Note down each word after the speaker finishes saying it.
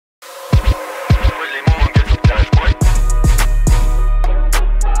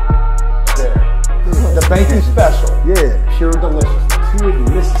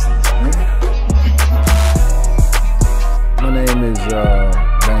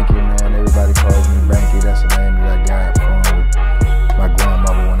Everybody calls me Banky. That's the name that I got from my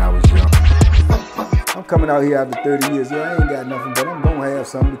grandmother when I was young. I'm coming out here after 30 years. Yeah, I ain't got nothing, but I'm gonna have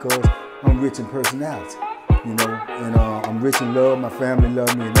something because I'm rich in personality, you know, and I'm rich in love. My family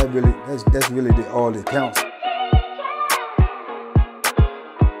love me, and that's really all that counts.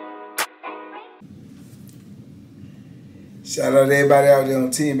 Shout out to everybody out there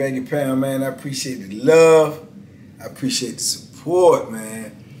on Team Banky Pound, man. I appreciate the love. I appreciate the support,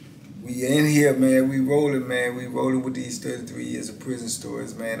 man. We in here, man. We rolling, man. We rolling with these 33 years of prison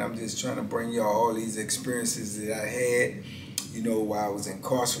stories, man. I'm just trying to bring y'all all these experiences that I had, you know, while I was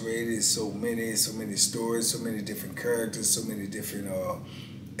incarcerated. So many stories, so many different characters, so many different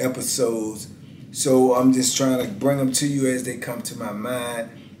episodes. So I'm just trying to bring them to you as they come to my mind.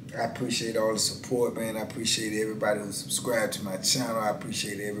 I appreciate all the support, man. I appreciate everybody who subscribed to my channel. I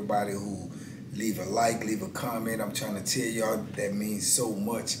appreciate everybody who leave a like, leave a comment. I'm trying to tell y'all that means so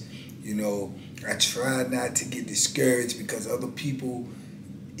much. You know, I try not to get discouraged because other people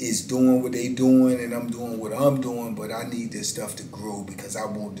is doing what they doing and I'm doing what I'm doing, but I need this stuff to grow because I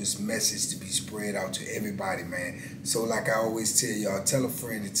want this message to be spread out to everybody, man. So like I always tell y'all, tell a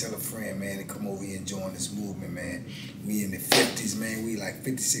friend, man, to come over here and join this movement, man. We in the 50s, man. We like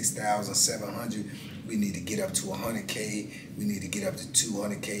 56,700. We need to get up to 100K. We need to get up to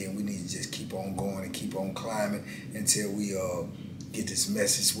 200K, and we need to just keep on going and keep on climbing until we get this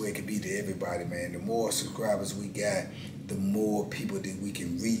message where it can be to everybody, man. The more subscribers we got, the more people that we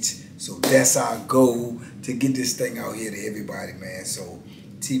can reach. So that's our goal, to get this thing out here to everybody, man. So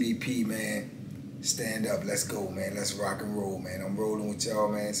TBP, man, stand up. Let's go, man. Let's rock and roll, man. I'm rolling with y'all,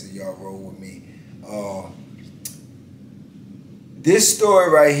 man, so y'all roll with me. This story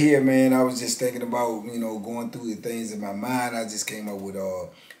right here, man, I was just thinking about, you know, going through the things in my mind. I just came up with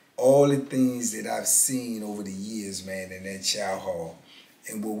all the things that I've seen over the years, man, in that chow hall.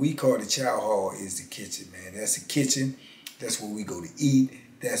 And what we call the chow hall is the kitchen, man. That's the kitchen. That's where we go to eat.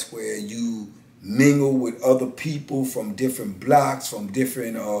 That's where you mingle with other people from different blocks, from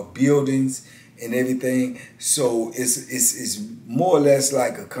different buildings and everything. So it's more or less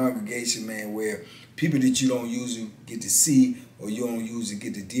like a congregation, man, where people that you don't usually get to see or you don't usually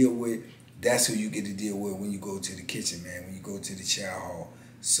get to deal with, that's who you get to deal with when you go to the kitchen, man, when you go to the chow hall.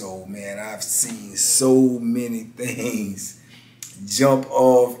 So, man, I've seen so many things jump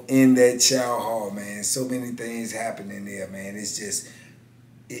off in that chow hall, man. So many things happening there, man. It's just,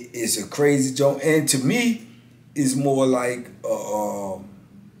 it's a crazy jump. And to me, it's more like,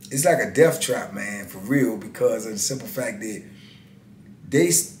 it's like a death trap, man, for real, because of the simple fact that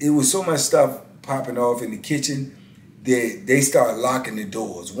it was so much stuff popping off in the kitchen that they start locking the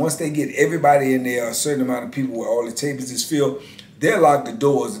doors. Once they get everybody in there, a certain amount of people where all the tables is filled, they'll lock the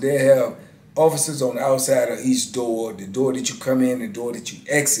doors. They'll have officers on the outside of each door, the door that you come in, the door that you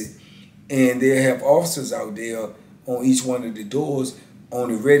exit, and they'll have officers out there on each one of the doors on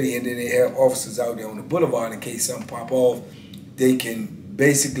the ready, and then they have officers out there on the boulevard in case something pop off. They can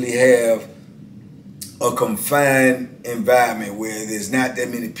basically have a confined environment where there's not that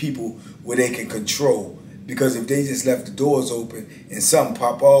many people where they can control. Because if they just left the doors open and something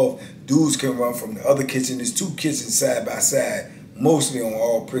pop off, dudes can run from the other kitchen. There's two kitchens side by side. Mostly on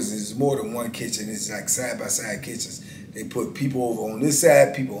all prisons, there's more than one kitchen. It's like side by side kitchens. They put people over on this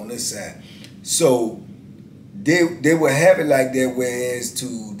side, people on this side. So they will have it like that, whereas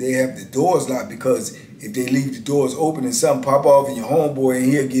they have the doors locked, because if they leave the doors open and something pop off and your homeboy in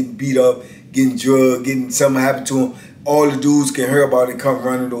here getting beat up, getting drugged, getting something happen to him, all the dudes can hear about it, come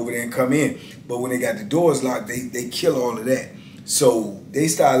running over there and come in. But when they got the doors locked, they kill all of that. So they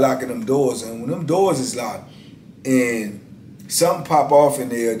start locking them doors, and when them doors is locked and something pop off in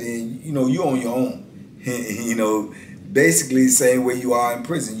there, then, you know, you on your own. You know, basically the same way you are in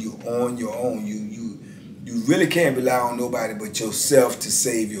prison. You on your own. You really can't rely on nobody but yourself to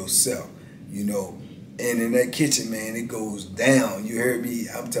save yourself, you know. And in that kitchen, man, it goes down. You heard me?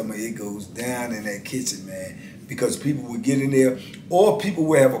 I'm talking about it goes down in that kitchen, man. Because people would get in there, or people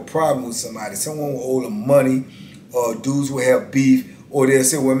would have a problem with somebody. Someone will owe them money, or dudes will have beef, or they'll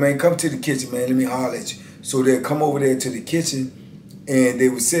say, well, man, come to the kitchen, man, let me holler at you. So they'll come over there to the kitchen, and they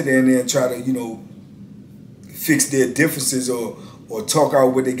would sit there and try to, you know, fix their differences or talk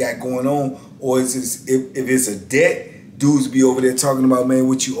out what they got going on. Or if it's a debt, dudes be over there talking about, man,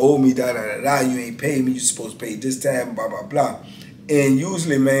 what you owe me, da da da da, you ain't paid me, you supposed to pay this time, blah blah blah. And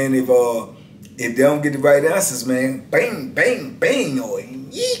usually, man, if they don't get the right answers, man, bang bang bang, or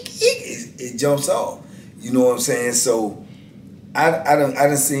yeek yeek, it jumps off. You know what I'm saying? So I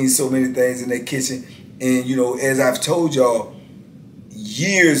done seen so many things in that kitchen. And, you know, as I've told y'all,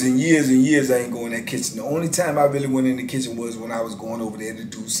 years and years and years I ain't going in that kitchen. The only time I really went in the kitchen was when I was going over there to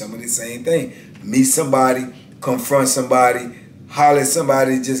do some of the same thing. Meet somebody, confront somebody, holler at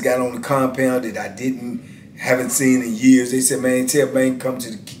somebody that just got on the compound that I haven't seen in years. They said, man, tell Bank come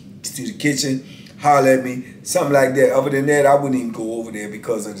to the kitchen, holler at me, something like that. Other than that, I wouldn't even go over there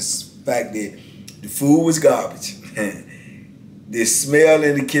because of the fact that the food was garbage. The smell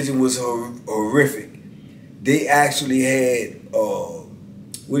in the kitchen was horrific. They actually had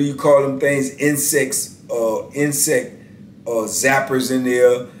what do you call them things? Insect zappers in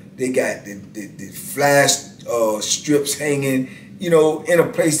there. They got the flash strips hanging, you know, in a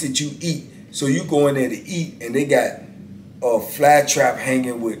place that you eat. So you go in there to eat, and they got a fly trap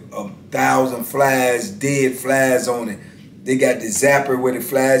hanging with 1,000 flies, dead flies on it. They got the zapper where the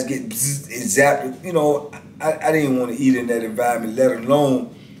flies get zapped. You know, I didn't want to eat in that environment, let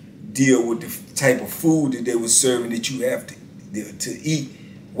alone deal with the type of food that they were serving that you have to eat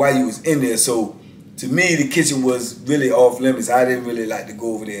while you was in there. So to me, the kitchen was really off limits. I didn't really like to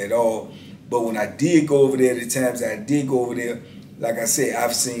go over there at all. But when I did go over there, the times I did go over there, like I said,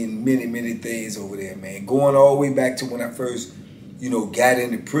 I've seen many, many things over there, man. Going all the way back to when I first, you know, got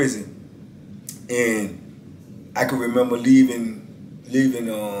into prison. And I can remember leaving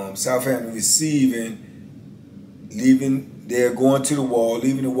Southampton leaving there, going to the wall,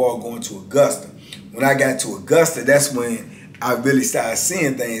 leaving the wall, going to Augusta. When I got to Augusta, that's when I really started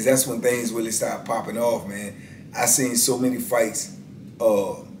seeing things. That's when things really started popping off, man. I seen so many fights,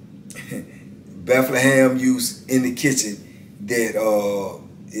 Bethlehem use in the kitchen that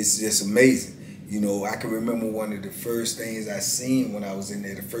it's just amazing. You know, I can remember one of the first things I seen when I was in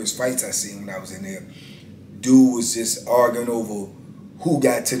there, the first fights I seen when I was in there. Dude was just arguing over who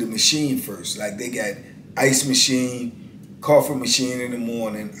got to the machine first. Like they got ice machine, coffee machine in the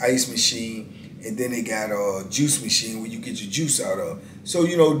morning, ice machine, and then they got a juice machine where you get your juice out of. So,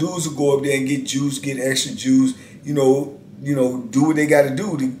 you know, dudes will go up there and get juice, get extra juice, you know, do what they got to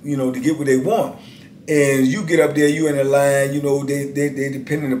do to, you know, to get what they want. And you get up there, you in the line, you know, they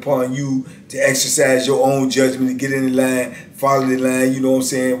depending upon you to exercise your own judgment, to get in the line, follow the line, you know what I'm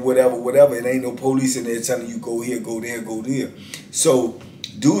saying, whatever. It ain't no police in there telling you go here, go there, go there. So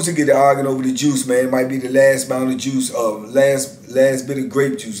dudes will get to arguing over the juice, man. It might be the last pound of juice, last bit of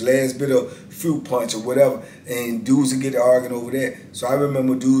grape juice, last bit of fruit punch or whatever, and dudes will get to arguing over that. So I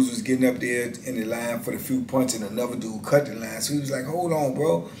remember dudes was getting up there in the line for the fruit punch, and another dude cut the line. So he was like, hold on,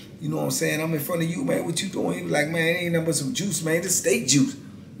 bro. You know what I'm saying? I'm in front of you, man. What you doing? He was like, man, it ain't nothing but some juice, man. This steak juice.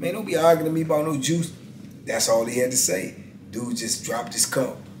 Man, don't be arguing to me about no juice. That's all he had to say. Dude just dropped his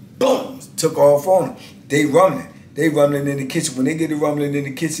cup. Boom! Took off on him. They rumbling. They rumbling in the kitchen. When they get to rumbling in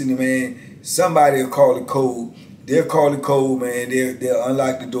the kitchen, man, somebody will call the code. They'll call the code, man. They'll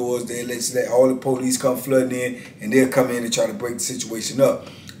unlock the doors. They'll let all the police come flooding in, and they'll come in and try to break the situation up.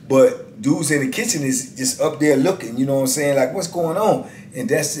 But dudes in the kitchen is just up there looking, you know what I'm saying? Like, what's going on? And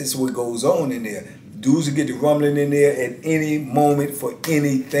that's just what goes on in there. Dudes will get the rumbling in there at any moment for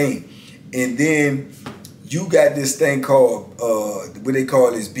anything. And then you got this thing called, what they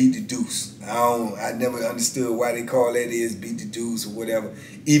call is beat the deuce. I never understood why they call that is beat the deuce or whatever.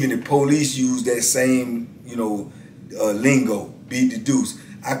 Even the police use that same, you know, lingo, beat the deuce.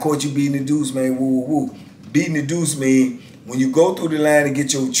 I caught you beating the deuce, man, woo, woo, woo. Beating the deuce mean when you go through the line to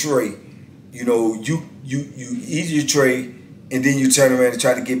get your tray, you know, you eat your tray, and then you turn around and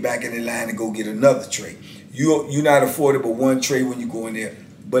try to get back in the line and go get another tray. You're not afforded but one tray when you go in there.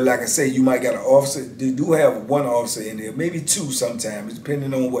 But like I say, you might got an officer. They do have one officer in there, maybe two sometimes,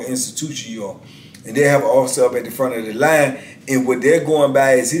 depending on what institution you are. And they have an officer up at the front of the line, and what they're going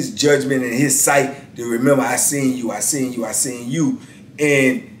by is his judgment and his sight to remember, I seen you, I seen you, I seen you.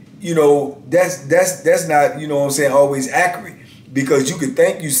 And, you know, that's not, you know what I'm saying, always accurate. Because you could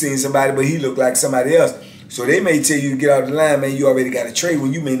think you seen somebody, but he looked like somebody else. So they may tell you to get out of the line, man, you already got a tray,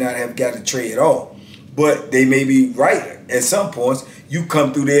 when you may not have got a tray at all. But they may be right at some points. You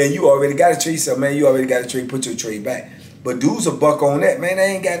come through there and you already got a tray, so man, you already got a tray, put your tray back. But dudes will buck on that, man, they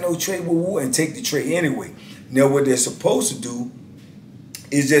ain't got no tray, woo-woo, and take the tray anyway. Now what they're supposed to do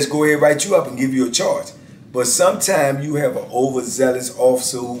is just go ahead and write you up and give you a charge. But sometimes you have an overzealous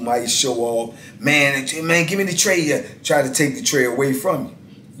officer who might show off, man, give me the tray here, try to take the tray away from you,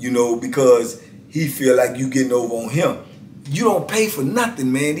 you know, because he feel like you getting over on him. You don't pay for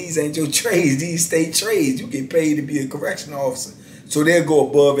nothing, man. These ain't your trays. These state trays. You get paid to be a correctional officer. So they'll go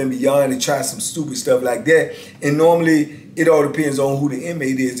above and beyond and try some stupid stuff like that. And normally, it all depends on who the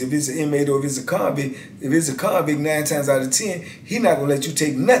inmate is. If it's an inmate or if it's a convict, 9 times out of 10, he not going to let you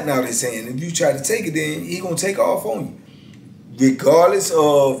take nothing out of his hand. If you try to take it, then he going to take off on you. Regardless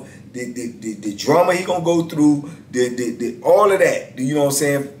of the drama he gonna go through, the all of that. You know what I'm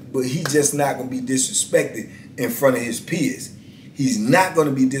saying? But he just not gonna be disrespected in front of his peers. He's not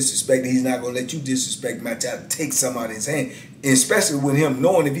gonna be disrespected. He's not gonna let you disrespect him. I try to take some out of his hand, and especially with him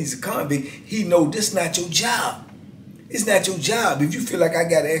knowing if he's a convict, he know this not your job. It's not your job. If you feel like I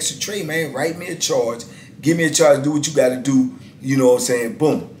got an extra tray, man, write me a charge. Give me a charge. Do what you got to do. You know what I'm saying?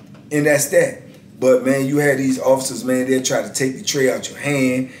 Boom. And that's that. But, man, you had these officers, man, they'll try to take the tray out your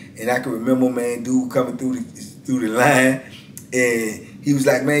hand. And I can remember, man, dude coming through the line. And he was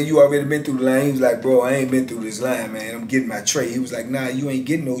like, man, you already been through the line. He was like, bro, I ain't been through this line, man. I'm getting my tray. He was like, nah, you ain't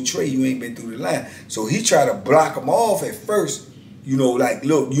getting no tray. You ain't been through the line. So he tried to block him off at first. You know, like,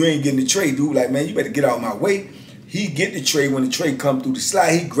 look, you ain't getting the tray, dude. Like, man, you better get out of my way. He get the tray. When the tray come through the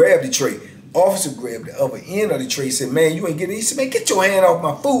slide, he grabbed the tray. Officer grabbed the other end of the tray. He said, man, you ain't getting it. He said, man, get your hand off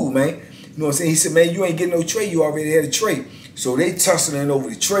my food, man. You know what I'm saying? He said, man, you ain't getting no tray. You already had a tray. So they tussling over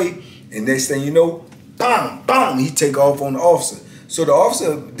the tray. And next thing you know, bam, bam, he take off on the officer. So the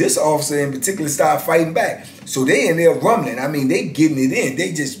officer, this officer in particular, started fighting back. So they in there rumbling. I mean, they getting it in.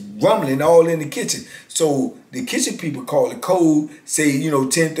 They just rumbling all in the kitchen. So the kitchen people call it code, say, you know,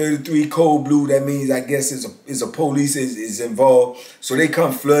 1033 code blue. That means, I guess, is a police is involved. So they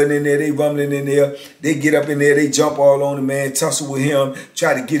come flooding in there. They rumbling in there. They get up in there. They jump all on the man, tussle with him,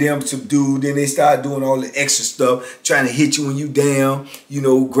 try to get him subdued. Then they start doing all the extra stuff, trying to hit you when you down, you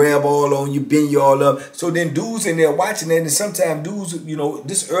know, grab all on you, bend you all up. So then dudes in there watching that. And sometimes dudes, you know,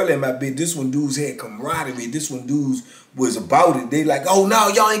 this early in my bit, this one dudes had camaraderie. This one dudes was about it. They like, oh, no,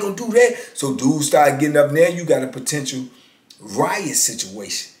 y'all ain't gonna do that. So dudes start getting up there. You got a potential riot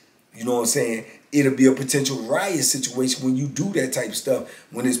situation. You know what I'm saying? It'll be a potential riot situation when you do that type of stuff,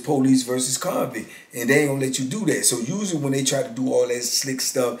 when it's police versus convict. And they ain't gonna let you do that. So usually when they try to do all that slick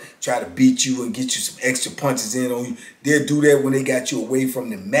stuff, try to beat you and get you some extra punches in on you, they'll do that when they got you away from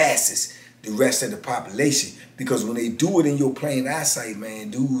the masses, the rest of the population. Because when they do it in your plain eyesight,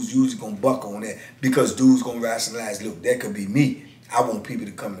 man, dudes usually gonna buck on that, because dudes gonna rationalize, look, that could be me. I want people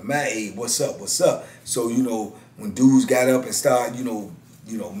to come to my aid. What's up? What's up? So, you know, when dudes got up and start, you know,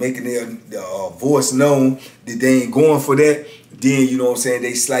 making their voice known that they ain't going for that, then, you know what I'm saying,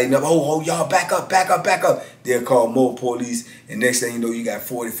 they sliding up. Oh, y'all back up, back up, back up. They'll call more police. And next thing you know, you got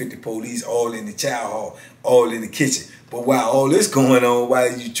 40, 50 police all in the chow hall, all in the kitchen. But while all this going on,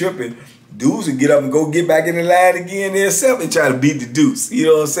 while you tripping, dudes will get up and go get back in the line again themselves and try to beat the deuce. You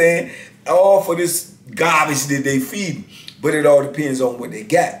know what I'm saying? All for this garbage that they feed. But it all depends on what they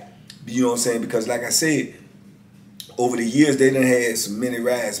got. You know what I'm saying? Because like I said, over the years, they done had some many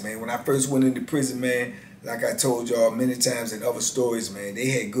rides, man. When I first went into prison, man, like I told y'all many times in other stories, man, they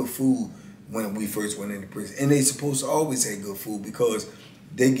had good food when we first went into prison. And they supposed to always have good food, because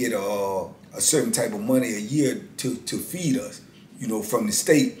they get a certain type of money a year to feed us, you know, from the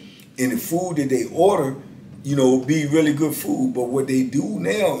state. And the food that they order, you know, be really good food. But what they do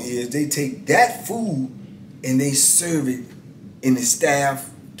now is they take that food and they serve it in the staff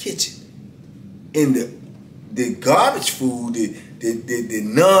kitchen. In the garbage food, the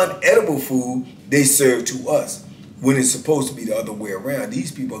non-edible food, they serve to us, when it's supposed to be the other way around.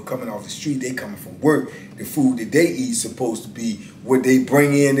 These people are coming off the street, they coming from work. The food that they eat is supposed to be what they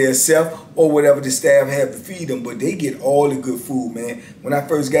bring in themselves or whatever the staff have to feed them, but they get all the good food, man. When I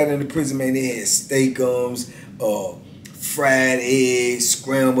first got into prison, man, they had steakums, fried eggs,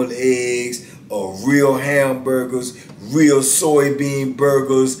 scrambled eggs, real hamburgers, real soybean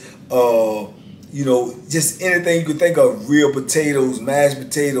burgers, you know, just anything you could think of, real potatoes, mashed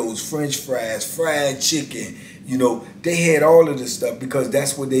potatoes, french fries, fried chicken. You know, they had all of this stuff because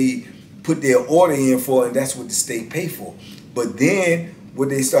that's what they put their order in for, and that's what the state pay for. But then what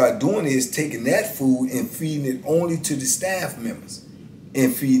they started doing is taking that food and feeding it only to the staff members,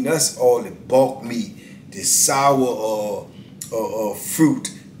 and feeding us all the bulk meat, the sour fruit,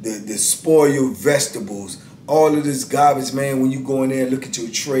 the spoiled vegetables, all of this garbage, man. When you go in there and look at your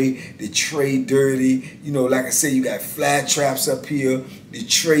tray, the tray dirty. You know, like I said, you got fly traps up here. The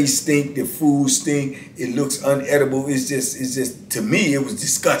tray stink, the food stink. It looks unedible. It's just, to me, it was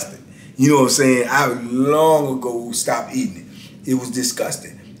disgusting. You know what I'm saying? I long ago stopped eating it. It was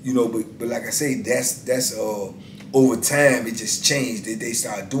disgusting. You know, but like I say, that's over time it just changed. They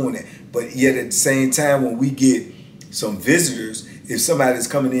started doing that. But yet at the same time, when we get some visitors, if somebody's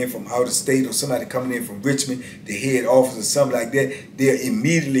coming in from out of state or somebody coming in from Richmond, the head office or something like that, they'll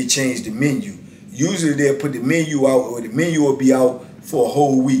immediately change the menu. Usually they'll put the menu out, or the menu will be out for a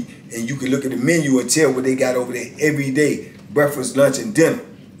whole week, and you can look at the menu and tell what they got over there every day, breakfast, lunch, and dinner,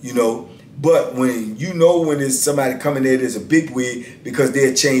 you know. But when you know when there's somebody coming there, there's a big wig, because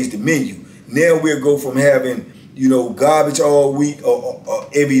they'll change the menu. Now we'll go from having you know, garbage all week or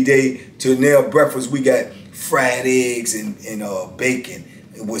every day, to now breakfast we got fried eggs and bacon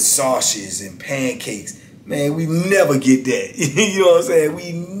with sausages and pancakes. Man, we never get that. You know what I'm saying?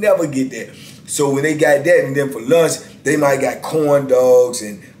 We never get that. So when they got that, and then for lunch, they might got corn dogs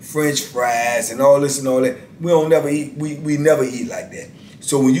and French fries and all this and all that. We don't never eat. We never eat like that.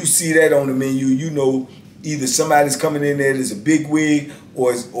 So when you see that on the menu, you know either somebody's coming in there that's a big wig,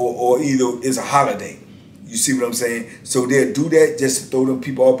 or either it's a holiday. You see what I'm saying? So they'll do that just to throw them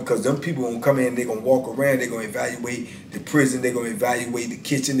people off, because them people gonna come in, they're gonna walk around, they're gonna evaluate the prison, they're gonna evaluate the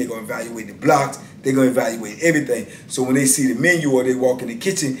kitchen, they're gonna evaluate the blocks, they're gonna evaluate everything. So when they see the menu or they walk in the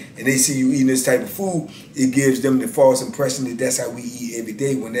kitchen and they see you eating this type of food, it gives them the false impression that that's how we eat every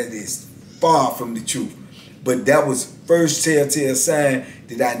day, when that is far from the truth. But that was first telltale sign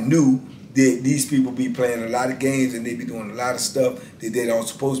that I knew that these people be playing a lot of games and they be doing a lot of stuff that they don't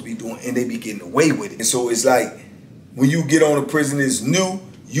supposed to be doing, and they be getting away with it. And so it's like, when you get on a prison that's new,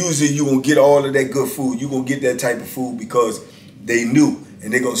 usually you gonna get all of that good food. You gonna get that type of food because they new,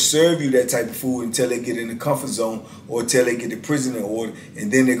 and they're gonna serve you that type of food until they get in the comfort zone or until they get the prison in order, and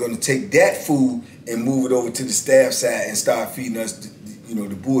then they're gonna take that food and move it over to the staff side and start feeding us, you know,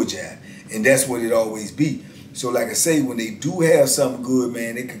 the bull jive. And that's what it always be. So like I say, when they do have something good,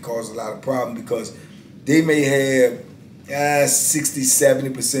 man, it can cause a lot of problems, because they may have 60,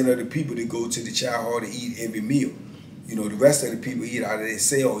 70% of the people that go to the chow hall to eat every meal. You know, the rest of the people eat out of their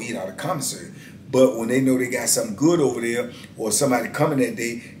cell or eat out of commissary. But when they know they got something good over there, or somebody coming that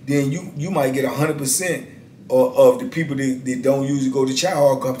day, then you might get 100% of the people that don't usually go to chow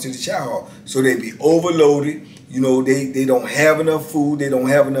hall come to the chow hall. So they be overloaded. You know, they don't have enough food. They don't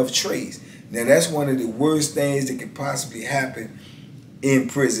have enough trays. Now, that's one of the worst things that can possibly happen in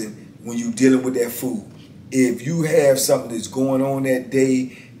prison when you're dealing with that food. If you have something that's going on that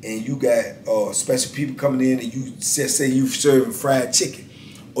day and you got special people coming in, and you say you serving fried chicken,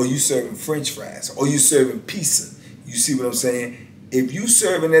 or you serving French fries, or you serving pizza, you see what I'm saying? If you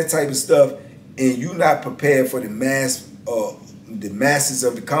serving that type of stuff and you're not prepared for the masses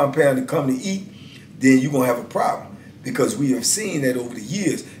of the compound to come to eat, then you're going to have a problem. Because we have seen that over the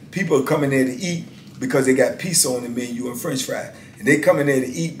years. People are coming there to eat because they got pizza on the menu and French fries. And they come in there to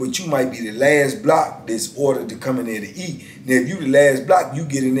eat, but you might be the last block that's ordered to come in there to eat. Now, if you the last block, you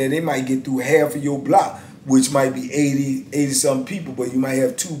get in there, they might get through half of your block, which might be 80-something people, but you might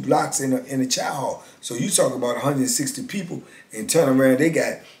have 2 blocks in a chow hall. So you talk about 160 people, and turn around, they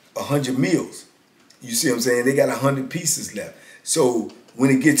got 100 meals. You see what I'm saying? They got 100 pieces left. So when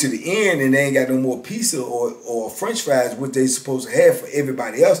it gets to the end and they ain't got no more pizza or French fries, what they supposed to have for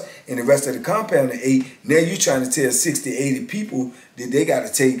everybody else and the rest of the compound that ate, now you trying to tell 60, 80 people that they got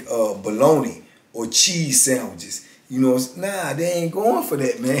to take bologna or cheese sandwiches. You know, nah, they ain't going for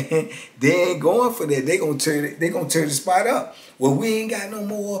that, man. They ain't going for that. They gonna tear the spot up. Well, we ain't got no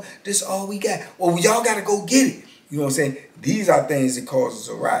more. This all we got. Well, y'all got to go get it. You know what I'm saying? These are things that causes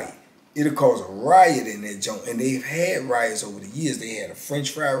a riot. It'll cause a riot in that joint. And they've had riots over the years. They had a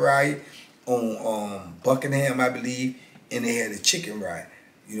French fry riot on Buckingham, I believe, and they had a chicken riot.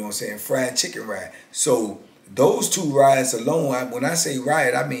 You know what I'm saying? Fried chicken riot. So those 2 riots alone, when I say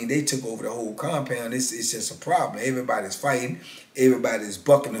riot, I mean they took over the whole compound. It's just a problem. Everybody's fighting. Everybody's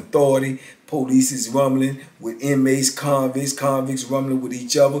bucking authority. Police is rumbling with inmates, convicts rumbling with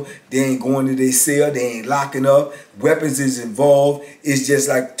each other. They ain't going to their cell. They ain't locking up. Weapons is involved. It's just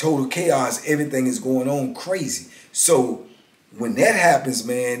like total chaos. Everything is going on crazy. So when that happens,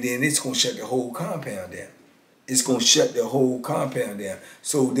 man, then it's going to shut the whole compound down. It's going to shut the whole compound down.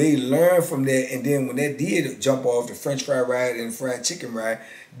 So they learn from that, and then when that did jump off the French fry riot and the fried chicken riot,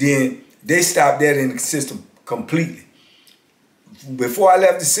 then they stopped that in the system completely. Before I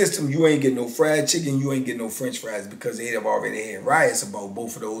left the system, you ain't getting no fried chicken, you ain't getting no French fries, because they have already had riots about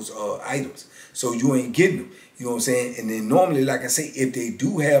both of those items. So you ain't getting them. You know what I'm saying? And then normally, like I say, if they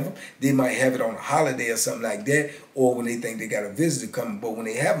do have them, they might have it on a holiday or something like that, or when they think they got a visitor coming. But when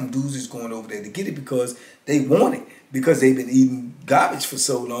they have them, dudes is going over there to get it because they want it. Because they've been eating garbage for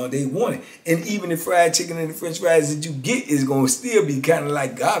so long, they want it. And even the fried chicken and the French fries that you get is going to still be kind of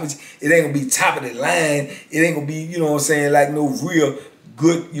like garbage. It ain't going to be top of the line. It ain't going to be, you know what I'm saying, like no real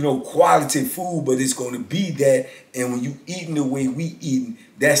good, you know, quality food, but it's going to be that. And when you eating the way we eating,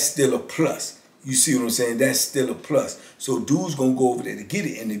 that's still a plus. You see what I'm saying? That's still a plus. So dudes going to go over there to get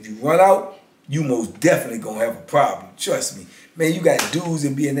it. And if you run out, you most definitely going to have a problem. Trust me. Man, you got dudes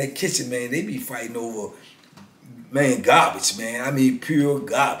that be in that kitchen, man. They be fighting over, man, garbage, man. I mean, pure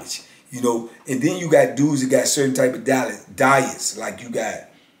garbage, you know. And then you got dudes that got certain type of diets. Like you got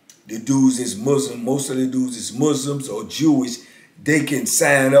the dudes that's Muslim. Most of the dudes is Muslims or Jewish. They can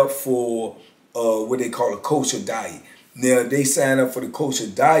sign up for what they call a kosher diet. Now, if they sign up for the kosher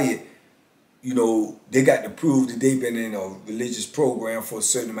diet, you know, they got to prove that they've been in a religious program for a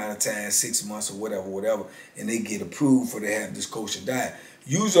certain amount of time, 6 months or whatever, and they get approved for to have this kosher diet.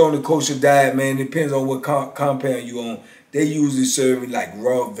 Usually on the kosher diet, man, it depends on what compound you on. They usually serve like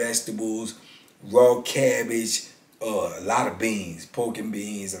raw vegetables, raw cabbage, a lot of beans, pork and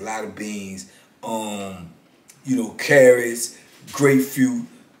beans, a lot of beans, you know, carrots, grapefruit,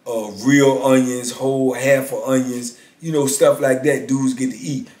 real onions, whole half of onions, you know, stuff like that dudes get to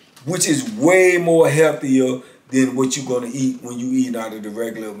eat, which is way more healthier than what you're going to eat when you eat out of the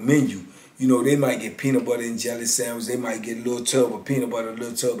regular menu. You know, they might get peanut butter and jelly sandwich. They might get a little tub of peanut butter, a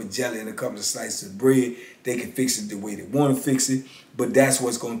little tub of jelly, and a couple of slices of bread. They can fix it the way they want to fix it, but that's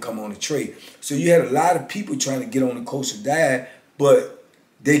what's going to come on the tray. So you had a lot of people trying to get on the kosher diet, but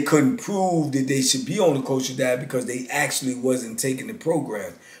they couldn't prove that they should be on the kosher diet because they actually wasn't taking the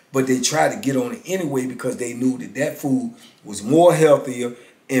program. But they tried to get on it anyway because they knew that that food was more healthier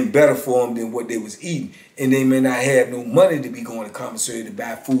and better for them than what they was eating. And they may not have no money to be going to commissary to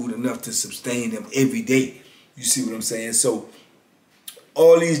buy food enough to sustain them every day. You see what I'm saying? So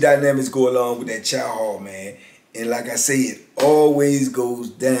all these dynamics go along with that chow hall, man. And like I say, it always goes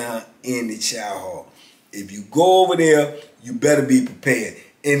down in the chow hall. If you go over there, you better be prepared.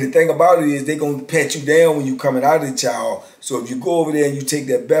 And the thing about it is they're going to pat you down when you coming out of the chow hall. So if you go over there and you take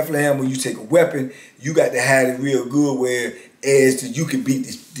that Bethlehem or you take a weapon, you got to hide it real good where as to you can beat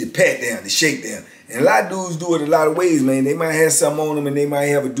the pat down, the shake down. And a lot of dudes do it a lot of ways, man. They might have something on them and they might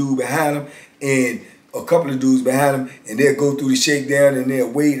have a dude behind them and a couple of dudes behind them, and they'll go through the shakedown and they'll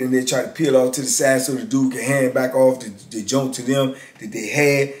wait and they'll try to peel off to the side so the dude can hand back off the junk to them that they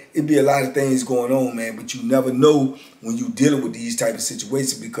had. It'd be a lot of things going on, man, but you never know when you're dealing with these type of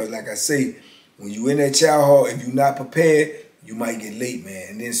situations because, like I say, when you in that chow hall, if you're not prepared, you might get late, man.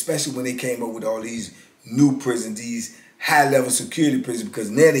 And then especially when they came up with all these new prisons, these high-level security prisons, because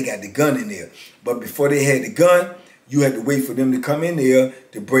now they got the gun in there. But before they had the gun, you had to wait for them to come in there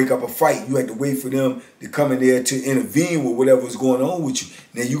to break up a fight. You had to wait for them to come in there to intervene with whatever was going on with you.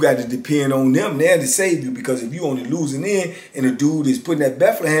 Now you got to depend on them now to save you because if you only losing in and a dude is putting that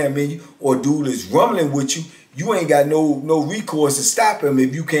Bethlehem in you or a dude is rumbling with you, you ain't got no recourse to stop him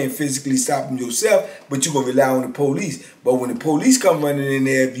if you can't physically stop him yourself, but you're going to rely on the police. But when the police come running in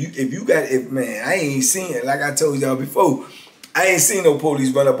there, man, I ain't seen it. Like I told y'all before, I ain't seen no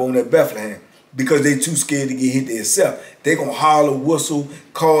police run up on that Bethlehem. Because they too scared to get hit themselves. They gonna holler, whistle,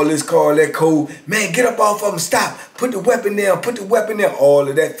 call this, call that code. Man, get up off of them, stop. Put the weapon down, put the weapon down. All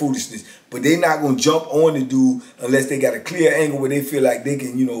of that foolishness. But they not gonna jump on the dude unless they got a clear angle where they feel like they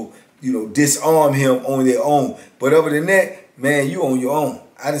can, you know, disarm him on their own. But other than that, man, you on your own.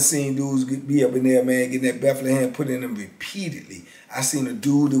 I done seen dudes be up in there, man, getting that Bethlehem put in them repeatedly. I seen a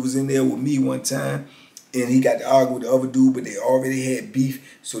dude that was in there with me one time. And he got to argue with the other dude, but they already had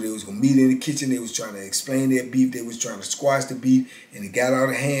beef. So they was going to meet in the kitchen. They was trying to explain their beef. They was trying to squash the beef. And it got out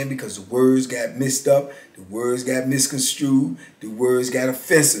of hand because the words got mixed up. The words got misconstrued. The words got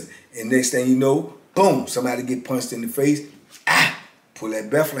offensive. And next thing you know, boom, somebody get punched in the face. Pull that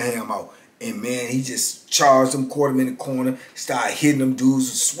Bethlehem out. And, man, he just charged them, caught him in the corner, started hitting them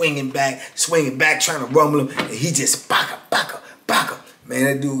dudes, swinging back, trying to rumble them. And he just baka. Man,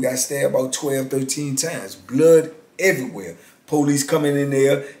 that dude got stabbed about 12, 13 times. Blood everywhere. Police coming in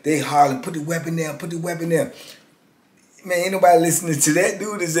there. They hollering, put the weapon down, put the weapon down. Man, ain't nobody listening to that.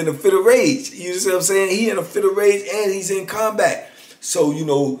 Dude is in a fit of rage. You know what I'm saying? He in a fit of rage and he's in combat. So, you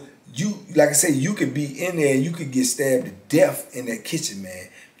know, like I say, you could be in there and you could get stabbed to death in that kitchen, man.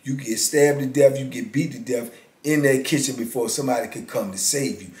 You get stabbed to death, you get beat to death in that kitchen before somebody could come to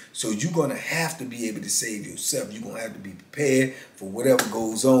save you. So you're going to have to be able to save yourself. You're going to have to be prepared for whatever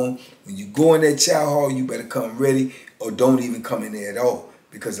goes on. When you go in that chow hall, you better come ready or don't even come in there at all.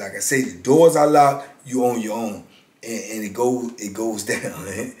 Because like I say, the doors are locked, you on your own. And it goes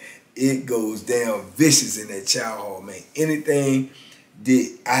down. It goes down vicious in that chow hall, man. Anything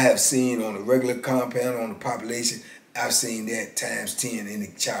that I have seen on a regular compound, on the population, I've seen that times 10 in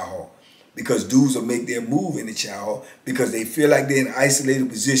the chow hall. Because dudes will make their move in the chow hall because they feel like they're in an isolated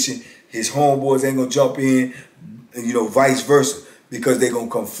position. His homeboys ain't going to jump in, and, you know, vice versa. Because they're going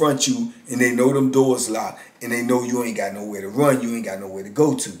to confront you, and they know them doors locked, and they know you ain't got nowhere to run, you ain't got nowhere to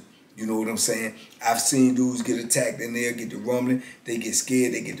go to. You know what I'm saying? I've seen dudes get attacked in there, get to rumbling, they get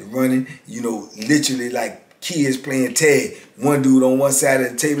scared, they get to running. You know, literally like kids playing tag. One dude on one side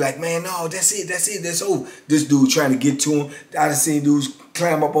of the table like, man, no, that's it, that's over. This dude trying to get to him. I've seen dudes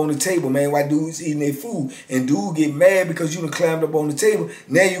climb up on the table, man, while dudes eating their food. And dude get mad because you done climbed up on the table.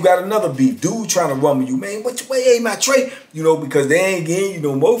 Now you got another beef. Dude trying to rumble you, man, what you ate my tray? You know, because they ain't getting you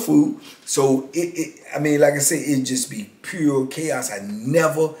no more food. So, I mean, like I said, it just be pure chaos. I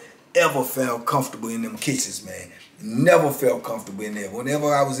never, ever felt comfortable in them kitchens, man. Never felt comfortable in there.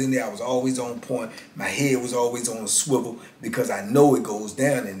 Whenever I was in there, I was always on point. My head was always on a swivel because I know it goes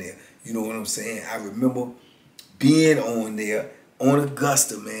down in there. You know what I'm saying? I remember being on there on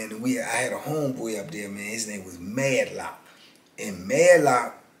Augusta, man, and I had a homeboy up there, man. His name was Madlock. And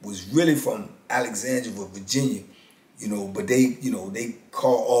Madlock was really from Alexandria, Virginia, you know, but they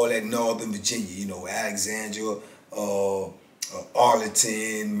call all that Northern Virginia, you know, Alexandria,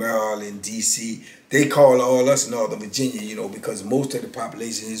 Arlington, Maryland, D.C. They call all us Northern Virginia, you know, because most of the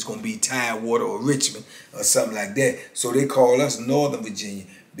population is going to be Tidewater or Richmond or something like that. So they call us Northern Virginia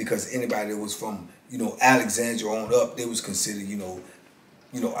because anybody that was from, you know, Alexandria on up, they was considered, you know,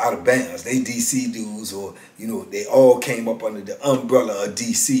 out of bounds. They D.C. dudes, or, you know, they all came up under the umbrella of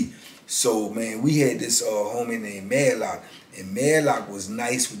D.C. So, man, we had this homie named Madlock, and Madlock was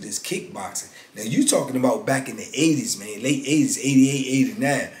nice with this kickboxing. Now, you talking about back in the 80s, man, late 80s, 88,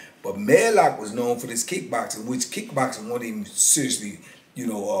 89. But Madlock was known for this kickboxing, which kickboxing wasn't even seriously, you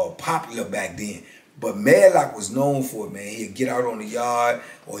know, popular back then. But Madlock was known for it, man. He'd get out on the yard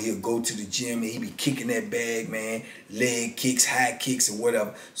or he'll go to the gym and he'd be kicking that bag, man. Leg kicks, high kicks, and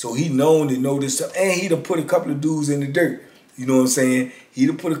whatever. So he known to know this stuff. And he'd have put a couple of dudes in the dirt. You know what I'm saying? He'd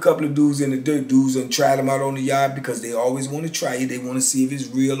have put a couple of dudes in the dirt. Dudes and tried them out on the yard because they always want to try it. They want to see if it's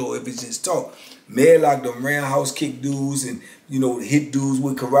real or if it's just talk. Madlock them roundhouse kick dudes and, you know, hit dudes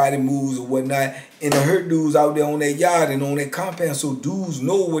with karate moves or whatnot, and to hurt dudes out there on that yard and on that compound, so dudes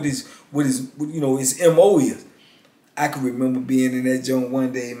know what his you know, his MO is. I can remember being in that joint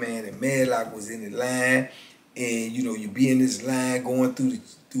one day, man, and Madlock was in the line, and you know, you be in this line going through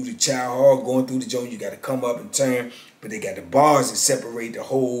the chow hall, going through the joint, you got to come up and turn, but they got the bars that separate the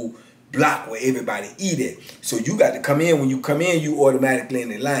whole block where everybody eat it. So you got to come in. When you come in, you automatically in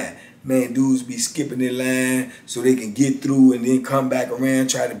the line. Man, dudes be skipping their line so they can get through and then come back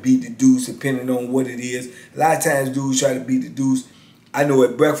around, try to beat the deuce, depending on what it is. A lot of times dudes try to beat the deuce. I know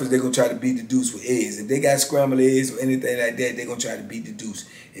at breakfast they're going to try to beat the deuce with eggs. If they got scrambled eggs or anything like that, they're going to try to beat the deuce.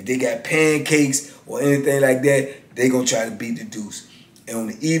 If they got pancakes or anything like that, they're going to try to beat the deuce. And on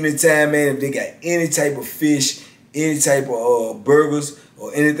the evening time, man, if they got any type of fish, any type of burgers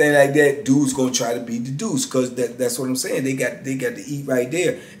or anything like that, dudes gonna try to beat the deuce, because that's what I'm saying. They got to eat right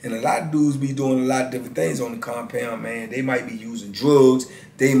there. And a lot of dudes be doing a lot of different things on the compound, man. They might be using drugs.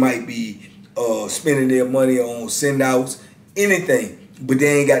 They might be spending their money on send outs, anything. But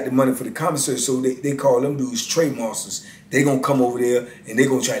they ain't got the money for the commissary, so they call them dudes tray monsters. They gonna come over there and they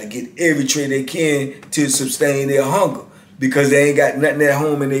gonna try to get every tray they can to sustain their hunger, because they ain't got nothing at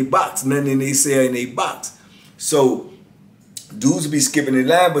home in their box, nothing in they sell in their box. So dudes will be skipping in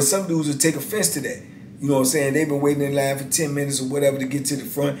line, but some dudes will take offense to that. You know what I'm saying? They've been waiting in line for 10 minutes or whatever to get to the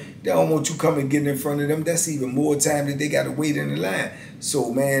front. They don't want you coming and getting in front of them. That's even more time that they got to wait in the line.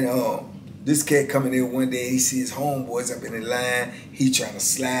 So, man, this cat coming in one day, he see his homeboys up in the line. He trying to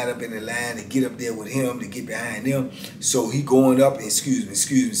slide up in the line to get up there with him, to get behind him. So he going up, and excuse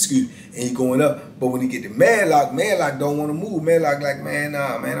me, and he going up. But when he get to Madlock, Madlock don't want to move. Madlock like, man,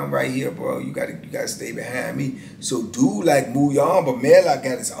 nah, man, I'm right here, bro. You gotta stay behind me. So dude like move your arm, but Madlock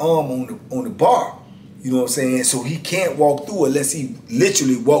got his arm on the bar. You know what I'm saying? So he can't walk through unless he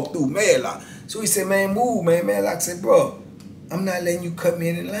literally walk through Madlock. So he said, man, move, man. Madlock said, bro, I'm not letting you cut me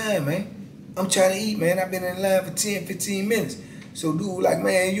in the line, man. I'm trying to eat, man. I've been in line for 10, 15 minutes. So dude like,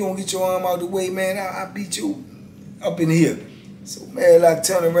 man, you don't get your arm out the way, man, I'll beat you up in here. So Madlock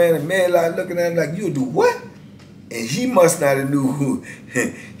turned around and Madlock looking at him like, you'll do what? And he must not have knew who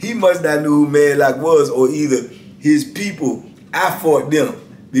Madlock was, or either his people, I fought them,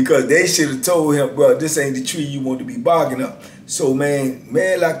 because they should have told him, bro, this ain't the tree you want to be bargaining up. So man,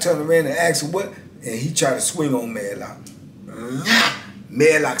 Madlock turned around and asked him what, and he tried to swing on Madlock.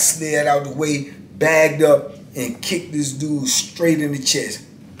 Madlock slid out the way, bagged up, and kicked this dude straight in the chest.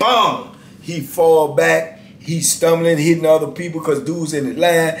 Boom! He fall back. He's stumbling, hitting other people because dude's in the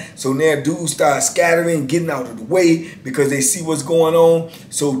line. So now dudes start scattering, getting out of the way because they see what's going on.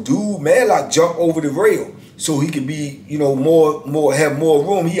 So dude, Madlock jump over the rail so he could be, you know, have more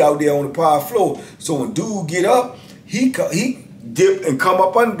room. He out there on the power floor. So when dude get up, he dip and come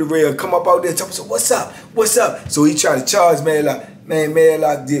up under the rail, come up out there, tell him, so what's up? What's up? So he tried to charge Madlock. Man,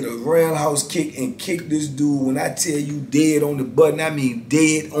 Madlock did a roundhouse kick and kicked this dude. When I tell you dead on the button, I mean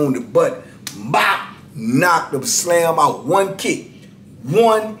dead on the button. Bop! Knocked him, slam out. One kick,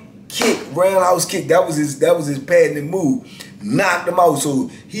 roundhouse kick. That was his patented move. knocked him out. So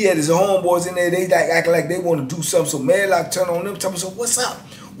he had his homeboys in there, they like acting like they want to do something. So Madlock turned on them, tell me, so what's up?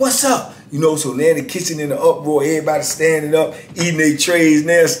 What's up? You know, so now the kitchen in the uproar, everybody standing up, eating their trays,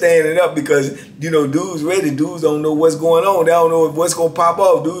 now standing up because, you know, dudes ready. Dudes don't know what's going on. They don't know what's going to pop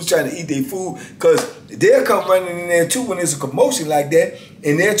up. Dudes trying to eat their food because they'll come running in there too when there's a commotion like that,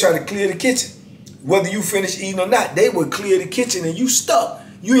 and they're trying to clear the kitchen. Whether you finish eating or not, they will clear the kitchen and you stuck.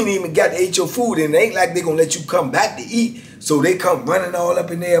 You ain't even got to eat your food, and it ain't like they going to let you come back to eat. So they come running all up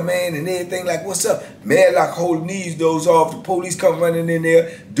in there, man, and everything like, what's up? Madlock holding these doors off. The police come running in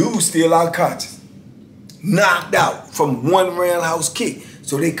there. Dude still unconscious. Knocked out from one roundhouse kick.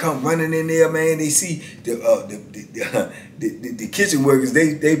 So they come running in there, man. They see the kitchen workers,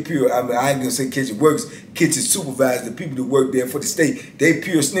 they pure, I mean, I ain't gonna say kitchen workers, kitchen supervisors, the people that work there for the state, they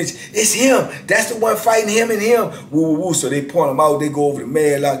pure snitch. It's him. That's the one fighting him and him. Woo, woo, woo. So they point him out. They go over to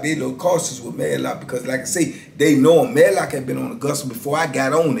Madlock. They a little cautious with Madlock because, like I say, they know him. Madlock had been on the Augusta before I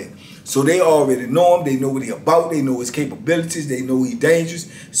got on it. So they already know him. They know what he about. They know his capabilities. They know he dangerous.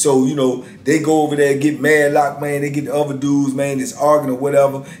 So, you know, they go over there, get Madlock, man. They get the other dudes, man, that's arguing or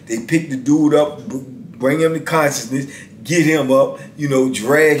whatever. They pick the dude up, bring him to consciousness, get him up, you know,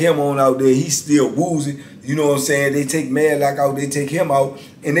 drag him on out there. He's still woozy. You know what I'm saying? They take Madlock out, they take him out,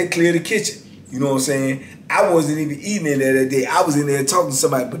 and they clear the kitchen. You know what I'm saying? I wasn't even eating in there that day. I was in there talking to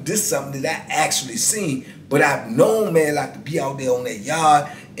somebody, but this is something that I actually seen. But I've known Madlock to be out there on that yard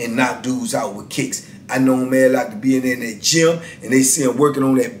and knock dudes out with kicks. I know Madlock to be in there in that gym, and they see him working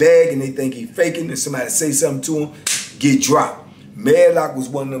on that bag, and they think he faking, and somebody say something to him, get dropped. Madlock was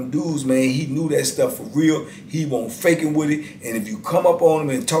one of them dudes, man. He knew that stuff for real. He won't faking with it. And if you come up on him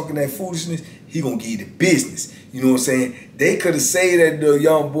and talking that foolishness, he gonna give you the business. You know what I'm saying? They could have said that the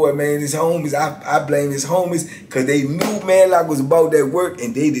young boy, man, his homies, I blame his homies, because they knew Madlock was about that work,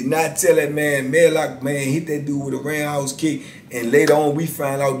 and they did not tell that man. Madlock, man, hit that dude with a roundhouse kick, and later on we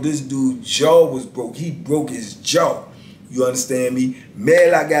find out this dude's jaw was broke. He broke his jaw. You understand me?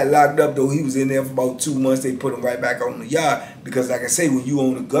 Madlock got locked up, though. He was in there for about 2 months. They put him right back on the yard. Because, like I say, when you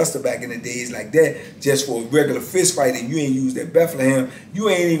on Augusta back in the days like that, just for a regular fist fight and you ain't used that Bethlehem, you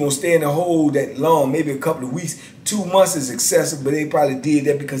ain't even going to stay in the hole that long, maybe a couple of weeks. 2 months is excessive, but they probably did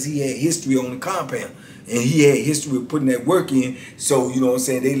that because he had history on the compound. And he had history of putting that work in. So, you know what I'm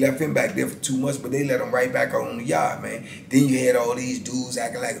saying, they left him back there for 2 months, but they let him right back out on the yard, man. Then you had all these dudes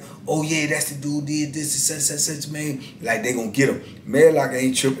acting like, oh, yeah, that's the dude did this and such, man. Like they going to get him. Madlock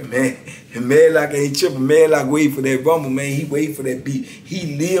ain't tripping, man. Madlock ain't tripping. Madlock wait for that rumble, man. He wait for that beat.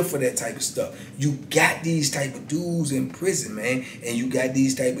 He live for that type of stuff. You got these type of dudes in prison, man. And you got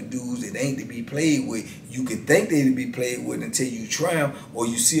these type of dudes that ain't to be played with. You can think they to be played with until you try them, or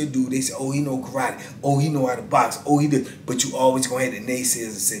you see a dude, they say, oh, he know karate. Oh, he know how to box. Oh, he did. But you always gonna have the naysayers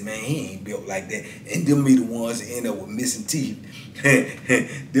and say, man, he ain't built like that. And them be the ones that end up with missing teeth.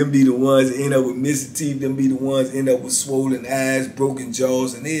 Them be the ones that end up with missing teeth. Them be the ones that end up with swollen eyes, broken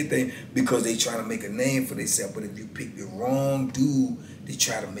jaws, and everything, because they trying to make a name for themselves. But if you pick the wrong dude to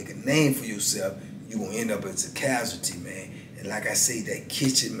try to make a name for yourself, you gonna end up as a casualty, man. And like I say, that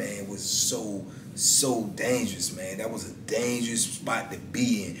kitchen, man, was so dangerous, man. That was a dangerous spot to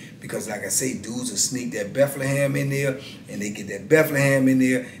be in, because like I say, dudes will sneak that Bethlehem in there, and they get that Bethlehem in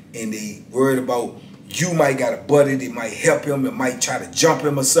there, and they worried about you might got a buddy that might help him, and might try to jump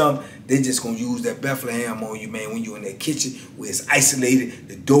him or something. They just gonna use that Bethlehem on you, man, when you in that kitchen where it's isolated,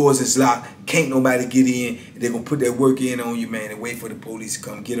 the doors is locked, can't nobody get in. They're gonna put that work in on you, man, and wait for the police to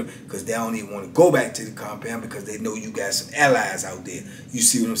come get them, because they don't even want to go back to the compound because they know you got some allies out there. You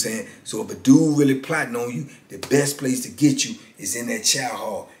see what I'm saying? So if a dude really plotting on you, the best place to get you is in that chow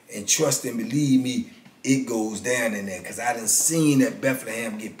hall. And trust and believe me, it goes down in there, because I done seen that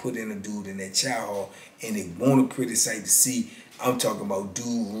Bethlehem get put in a dude in that chow hall, and it won't a pretty sight to see. I'm talking about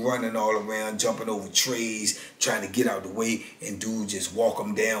dude running all around, jumping over trays, trying to get out the way, and dude just walk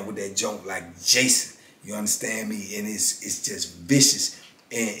them down with that jump like Jason. You understand me? And it's just vicious.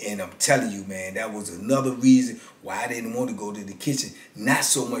 And I'm telling you, man, that was another reason why I didn't want to go to the kitchen. Not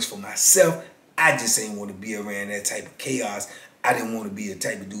so much for myself. I just ain't want to be around that type of chaos. I didn't want to be the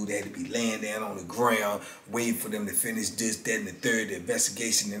type of dude that had to be laying down on the ground, waiting for them to finish this, that, and the third, the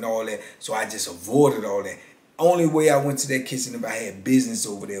investigation and all that. So I just avoided all that. Only way I went to that kitchen if I had business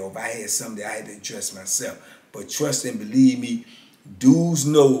over there, or if I had something that I had to address myself. But trust and believe me, dudes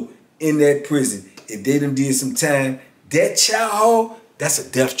know in that prison, if they done did some time, that chow hall, that's a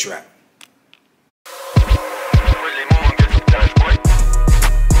death trap.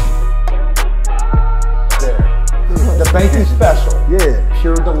 The Banky special. Yeah.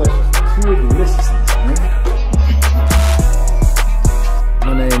 Pure deliciousness. Pure deliciousness, man.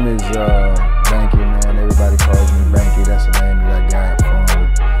 My name is Banky, man. Everybody calls me Banky. That's That's a name that I got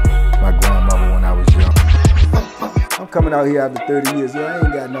from my grandmother when I was young. I'm coming out here after 30 years. Yeah, I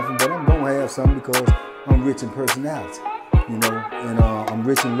ain't got nothing, but I'm gonna have something because I'm rich in personality, you know, and I'm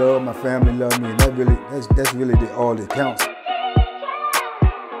rich in love. My family love me, and that's really all that counts.